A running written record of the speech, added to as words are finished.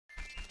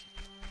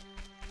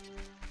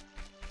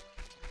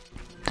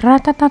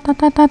What's up,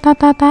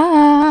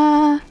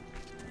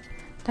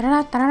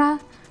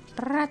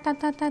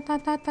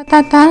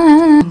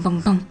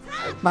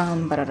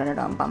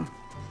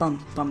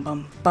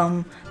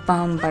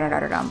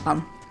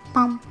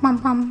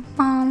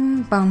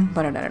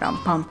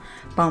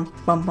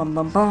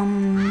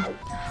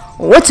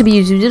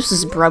 YouTube? This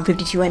is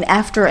Brub52, and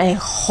after a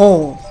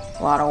whole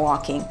lot of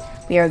walking,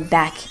 we are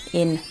back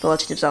in the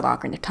Legend of Zelda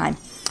Ocarina of Time.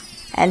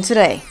 And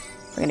today,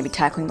 we're going to be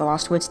tackling the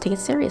Lost Woods Take It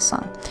Serious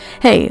song.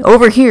 Hey,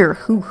 over here,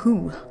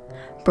 hoo-hoo.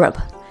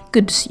 Brub,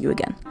 good to see you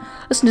again.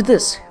 Listen to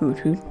this,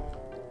 hoot-hoot.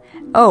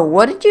 Oh,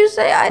 what did you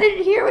say? I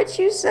didn't hear what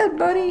you said,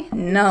 buddy.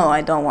 No,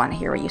 I don't want to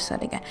hear what you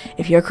said again.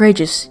 If you're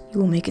courageous, you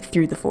will make it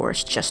through the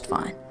forest just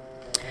fine.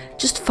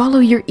 Just follow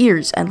your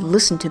ears and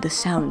listen to the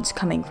sounds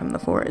coming from the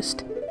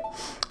forest.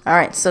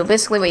 Alright, so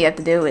basically what you have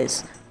to do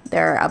is,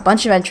 there are a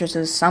bunch of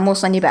entrances, some will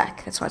send you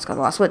back. That's why it's called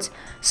the Lost Woods.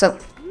 So,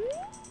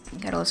 you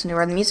gotta listen to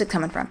where the music's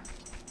coming from.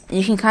 And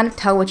you can kind of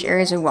tell which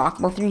areas are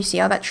walkable through. You see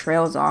how that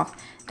trails off?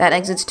 That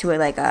exits to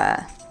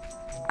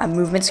a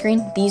movement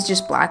screen. These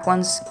just black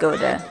ones go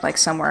to like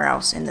somewhere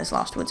else in this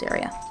Lost Woods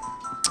area.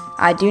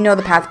 I do know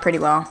the path pretty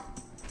well.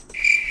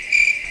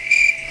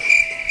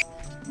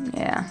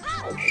 Yeah.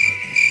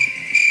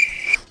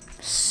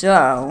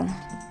 So,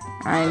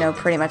 I know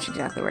pretty much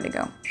exactly where to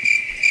go.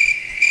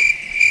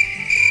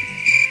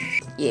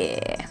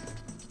 Yeah.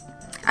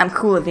 I'm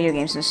cool at video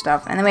games and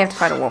stuff. And then we have to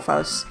fight a wolf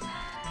house.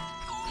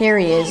 Here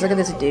he is. Look at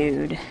this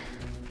dude.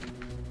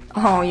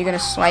 Oh, you're gonna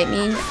swipe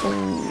me?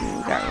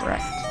 Ooh, got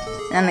wrecked.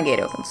 And the gate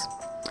opens.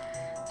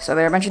 So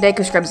there are a bunch of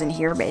Deku Scrubs in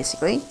here,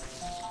 basically.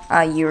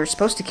 You were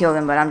supposed to kill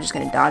them, but I'm just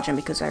gonna dodge them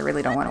because I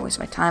really don't want to waste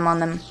my time on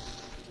them.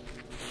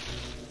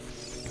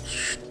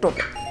 Stop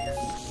it.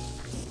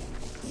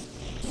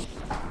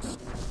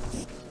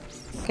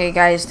 Okay,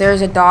 guys,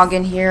 there's a dog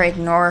in here.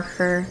 Ignore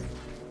her.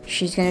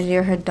 She's gonna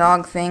do her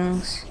dog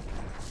things.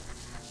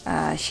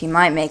 She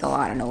might make a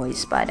lot of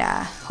noise, but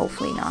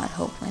hopefully not.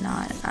 Hopefully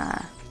not.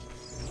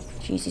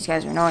 Jeez, these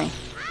guys are annoying.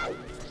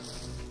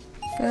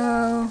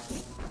 Go.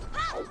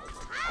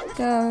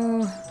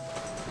 Go.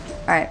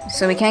 Alright,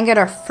 so we can get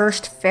our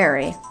first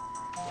fairy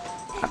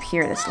up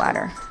here, this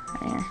ladder.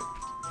 Right here.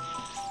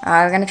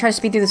 We're gonna try to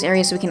speed through this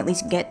area so we can at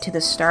least get to the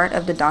start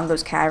of the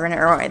Dongo's Cavern,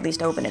 or at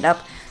least open it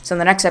up. So in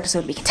the next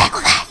episode, we can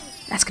tackle that.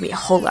 That's gonna be a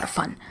whole lot of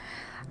fun.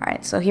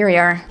 Alright, so here we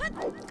are.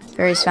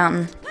 Fairy's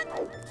Fountain.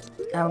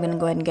 Now we're gonna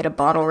go ahead and get a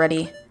bottle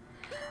ready.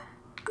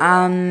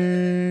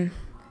 We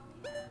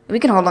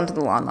can hold on to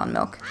the Lon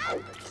milk.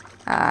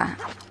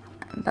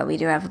 But we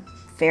do have a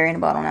fairy in a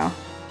bottle now.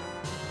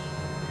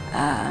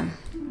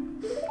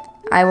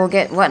 I will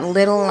get what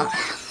little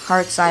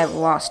hearts I've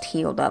lost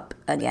healed up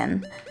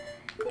again.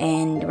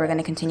 And we're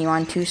gonna continue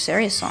on to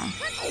Saria's song.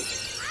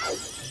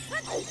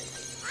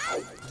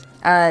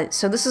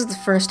 So this is the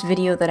first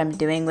video that I'm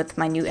doing with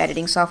my new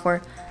editing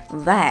software.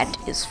 That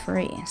is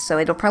free, so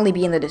it'll probably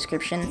be in the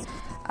description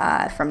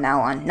from now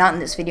on. Not in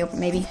this video,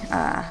 maybe,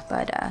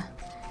 but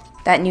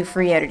that new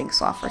free editing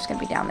software is going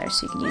to be down there,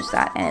 so you can use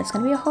that, and it's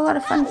going to be a whole lot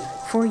of fun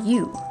for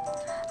you.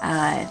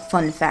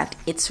 Fun fact,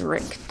 it's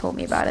Rick told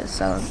me about it,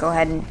 so go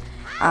ahead and,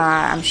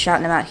 I'm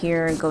shouting him out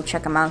here, go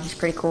check him out, he's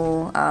pretty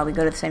cool. We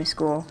go to the same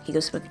school, he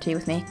goes to Booker T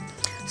with me.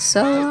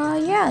 So,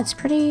 yeah, it's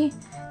pretty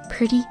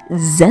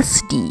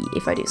zesty,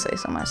 if I do say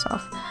so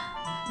myself.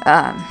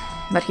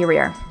 But here we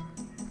are.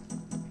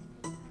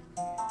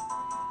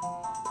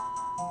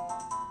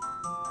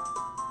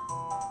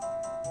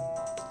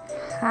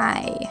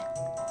 Hi.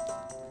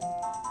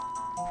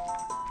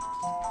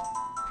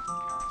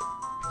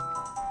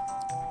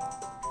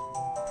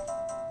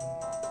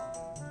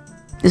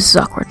 This is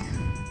awkward.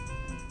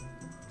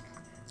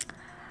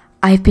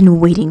 I've been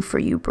waiting for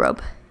you, Brub.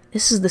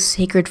 This is the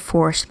sacred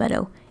forest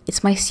meadow.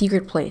 It's my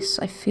secret place.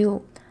 I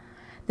feel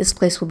this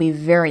place will be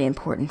very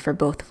important for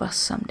both of us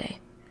someday.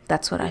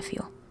 That's what I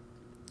feel.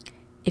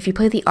 If you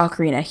play the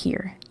ocarina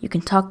here, you can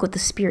talk with the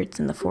spirits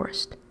in the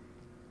forest.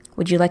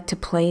 Would you like to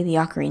play the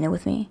ocarina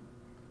with me?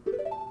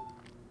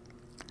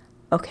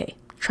 Okay,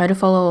 try to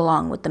follow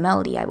along with the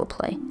melody I will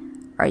play.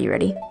 Are you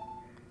ready?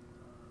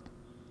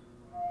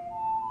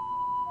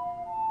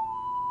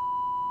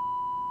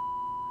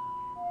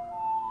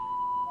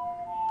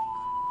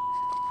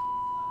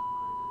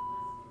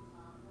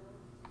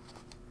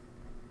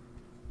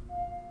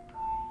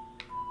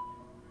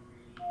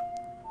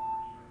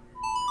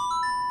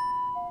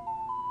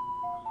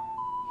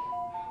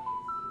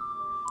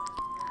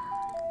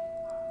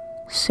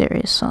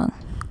 Serious song.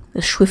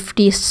 The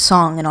swiftiest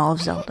song in all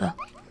of Zelda.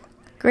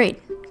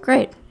 Great,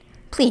 great.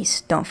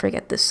 Please don't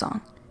forget this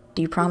song.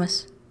 Do you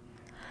promise?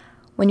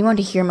 When you want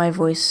to hear my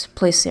voice,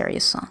 play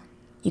Saria's song.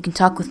 You can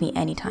talk with me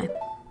anytime.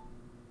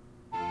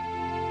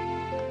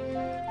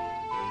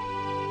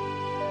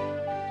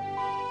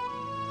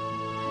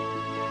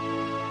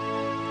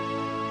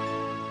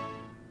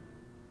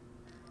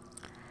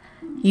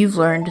 You've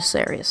learned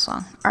Saria's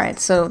song. Alright,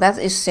 so that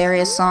is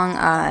Saria's song.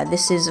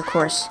 This is, of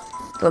course,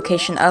 the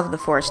location of the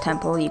Forest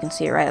Temple. You can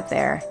see it right up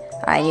there.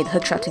 I need the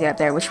hookshot to get up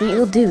there, which we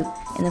will do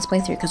in this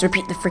playthrough, because we're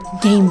beating the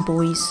freaking game,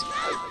 boys.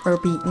 We're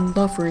beating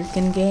the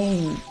freaking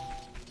game.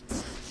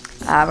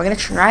 We're gonna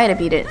try to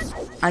beat it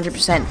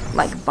 100%,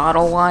 like,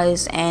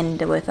 bottle-wise,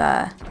 and with,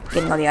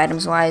 getting all the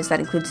items-wise. That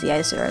includes the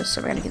ice arrows,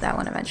 so we're gonna do that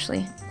one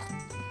eventually.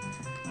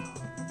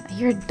 I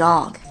hear a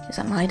dog. Is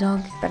that my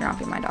dog? Better not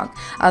be my dog.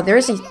 There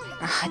is a...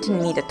 I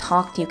didn't need to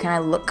talk to you. Can I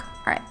look?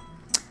 Alright.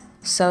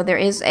 So, there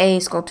is a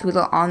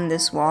Skulltula on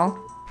this wall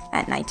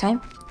at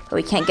nighttime, but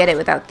we can't get it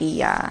without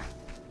the,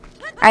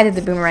 either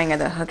the boomerang or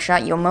the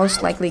hookshot. You'll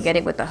most likely get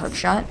it with the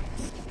hookshot,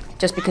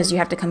 just because you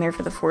have to come here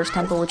for the Forest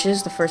Temple, which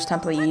is the first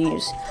temple you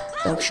use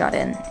the hookshot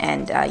in,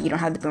 and you don't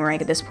have the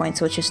boomerang at this point,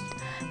 so it's just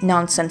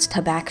nonsense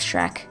to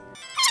backtrack.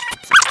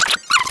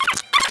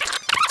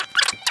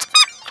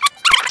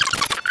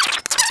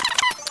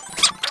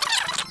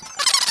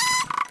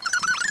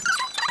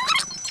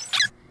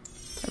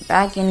 We're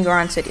back in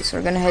Goron City, so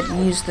we're gonna head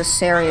and use the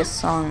Serious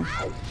song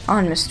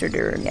on Mr.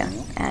 Darunia,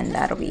 and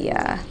that'll be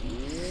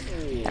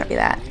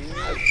that.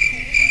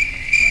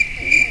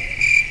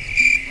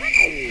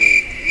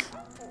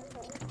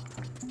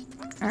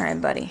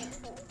 Alright, buddy.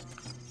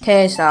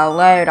 Taste a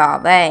load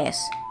of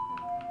this.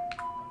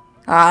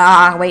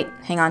 Wait,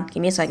 hang on,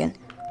 give me a second.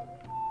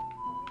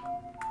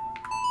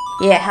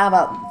 Yeah, how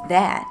about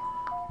that?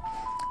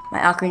 My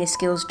Ocarina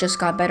skills just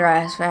got better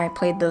as I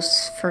played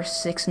those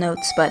first 6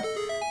 notes, but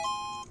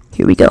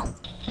here we go.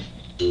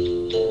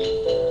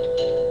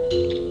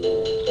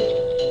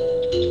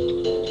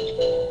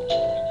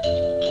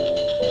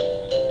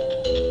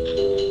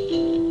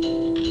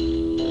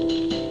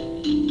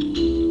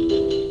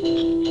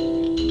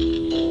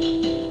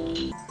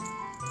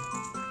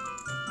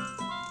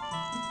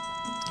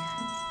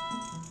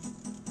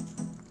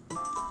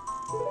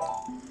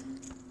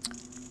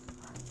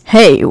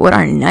 Hey, what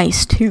a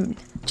nice tune.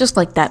 Just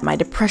like that, my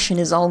depression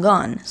is all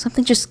gone.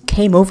 Something just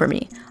came over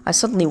me. I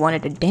suddenly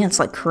wanted to dance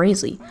like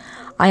crazy.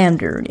 I am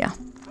Darunia.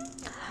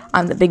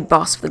 I'm the big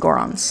boss of the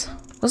Gorons.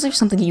 Was there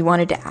something you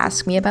wanted to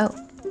ask me about?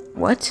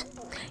 What?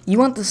 You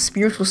want the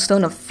Spiritual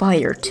Stone of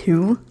Fire,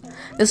 too?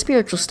 The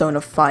Spiritual Stone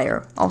of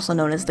Fire, also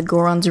known as the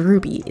Goron's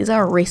Ruby, is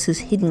our race's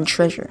hidden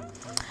treasure.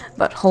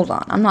 But hold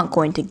on, I'm not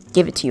going to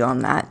give it to you on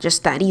that,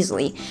 just that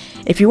easily.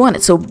 If you want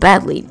it so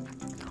badly,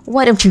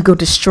 why don't you go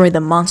destroy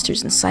the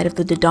monsters inside of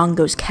the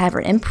Dodongo's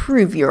cavern and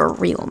prove you're a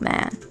real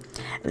man?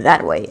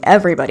 That way,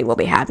 everybody will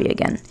be happy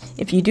again.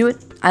 If you do it,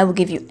 I will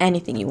give you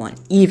anything you want,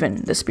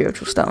 even the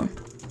Spiritual Stone.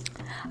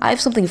 I have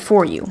something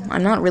for you.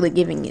 I'm not really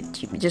giving it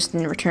to you just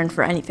in return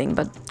for anything,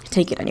 but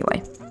take it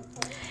anyway.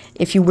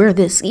 If you wear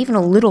this, even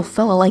a little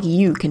fella like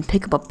you can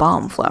pick up a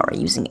bomb flower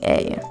using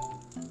A.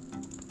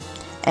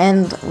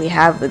 And we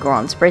have the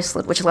Goron's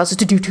Bracelet, which allows us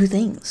to do 2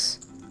 things.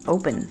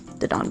 Open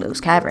the Dodongo's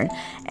cavern,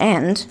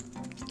 and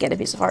get a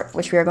piece of heart,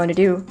 which we are going to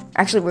do.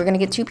 Actually, we're going to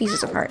get 2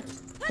 pieces of heart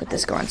with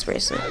this Goron's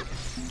Bracelet.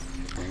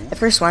 The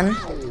first one,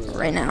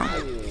 right now.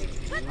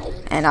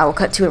 And I will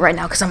cut to it right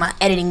now because I'm an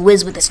editing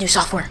whiz with this new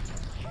software.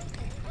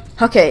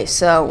 Okay,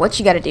 so what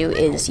you gotta do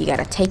is you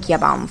gotta take your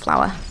bomb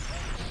flower.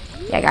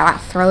 You gotta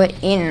throw it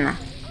in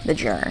the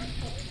jar.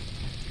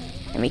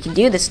 And we can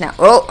do this now.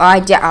 Oh, I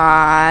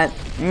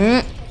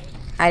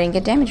didn't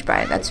get damaged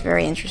by it. That's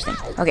very interesting.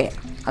 Okay,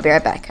 I'll be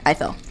right back. I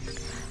fell.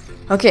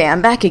 Okay,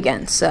 I'm back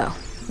again, so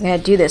I'm gonna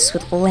do this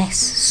with less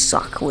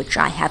suck, which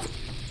I have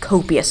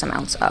copious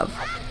amounts of.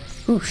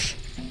 Whoosh.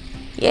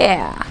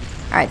 Yeah.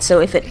 Alright, so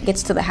if it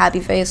gets to the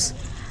happy face,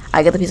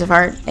 I get the piece of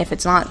heart. If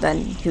it's not,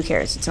 then who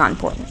cares? It's not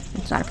important.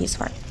 It's not a piece of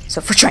heart. So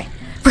first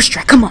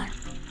try, come on.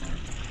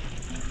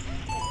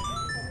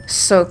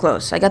 So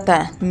close. I got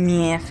the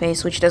meh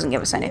face, which doesn't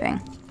give us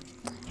anything.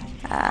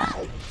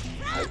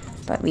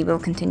 But we will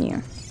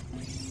continue.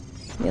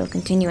 We will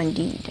continue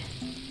indeed.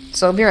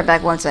 So I'll be right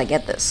back once I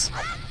get this.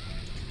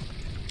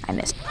 I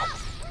missed.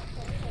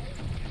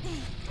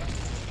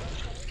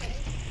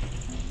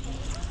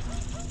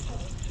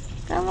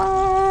 Come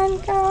on,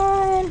 come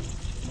on.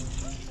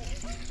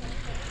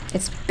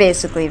 It's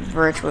basically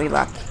virtually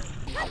luck.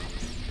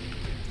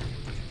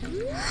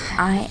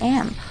 I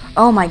am.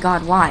 Oh my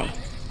god, why?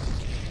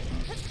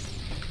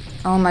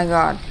 Oh my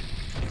god.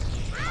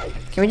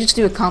 Can we just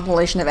do a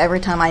compilation of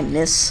every time I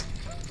miss?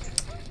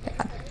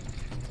 God.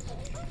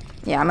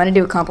 Yeah, I'm gonna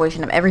do a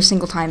compilation of every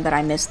single time that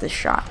I miss this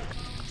shot.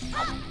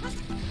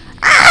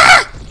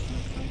 Ah!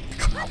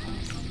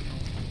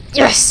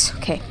 Yes!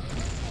 Okay.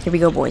 Here we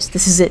go, boys.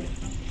 This is it.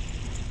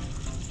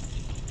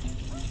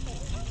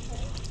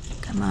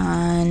 Come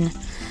on.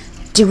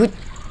 Do it.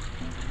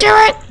 Do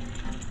it!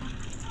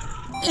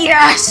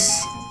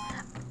 Yes!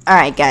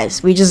 Alright,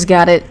 guys. We just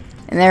got it.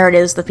 And there it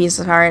is, the piece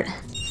of heart.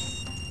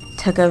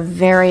 Took a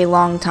very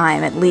long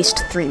time, at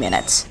least 3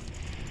 minutes.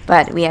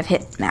 But we have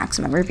hit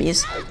maximum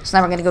rupees. So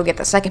now we're gonna go get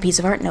the second piece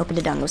of heart and open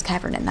Dodongo's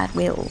cavern, and that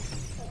will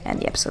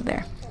end the episode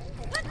there.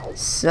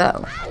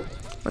 So,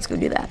 let's go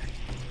do that.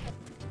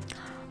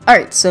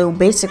 Alright, so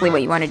basically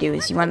what you want to do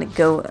is you want to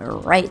go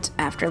right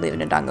after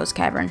leaving Dodongo's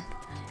cavern.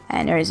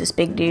 And there's this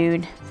big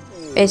dude.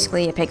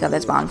 Basically, you pick up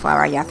this bomb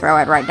flower, you throw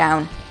it right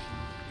down,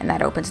 and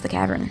that opens the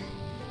cavern.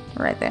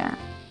 Right there.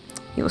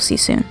 You will see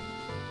soon.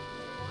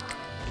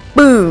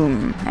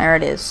 Boom! There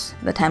it is.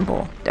 The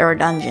temple. Or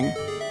dungeon.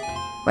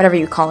 Whatever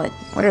you call it.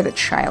 What are the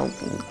child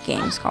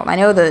games called? I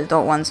know the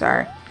adult ones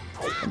are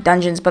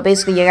dungeons, but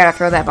basically you gotta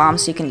throw that bomb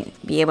so you can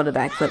be able to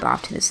backflip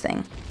off to this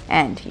thing.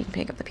 And you can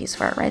pick up the piece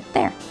of art right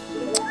there.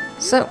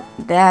 So,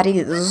 that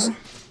is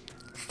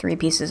 3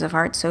 pieces of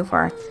art so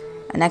far.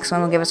 The next one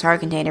will give us a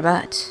heart container,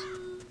 but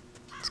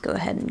let's go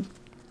ahead and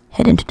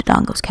head into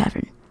Dodongo's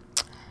cavern.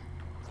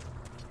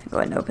 Go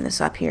ahead and open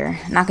this up here.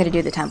 I'm not gonna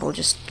do the temple,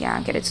 just,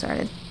 yeah, get it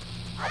started.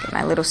 Get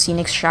my little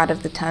scenic shot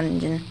of the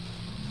dungeon.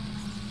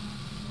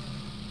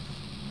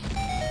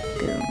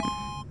 Boom.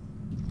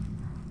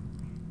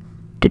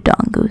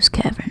 Dodongo's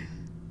cavern.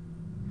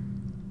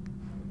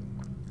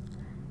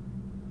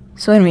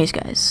 So anyways,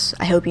 guys,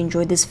 I hope you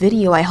enjoyed this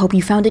video. I hope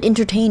you found it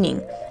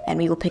entertaining. And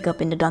we will pick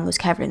up in Dodongo's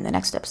cavern in the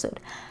next episode.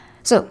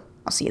 So,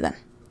 I'll see you then.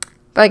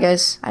 Bye,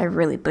 guys. I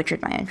really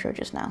butchered my intro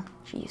just now.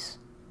 Jeez.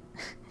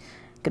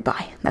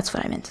 Goodbye. That's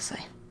what I meant to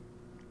say.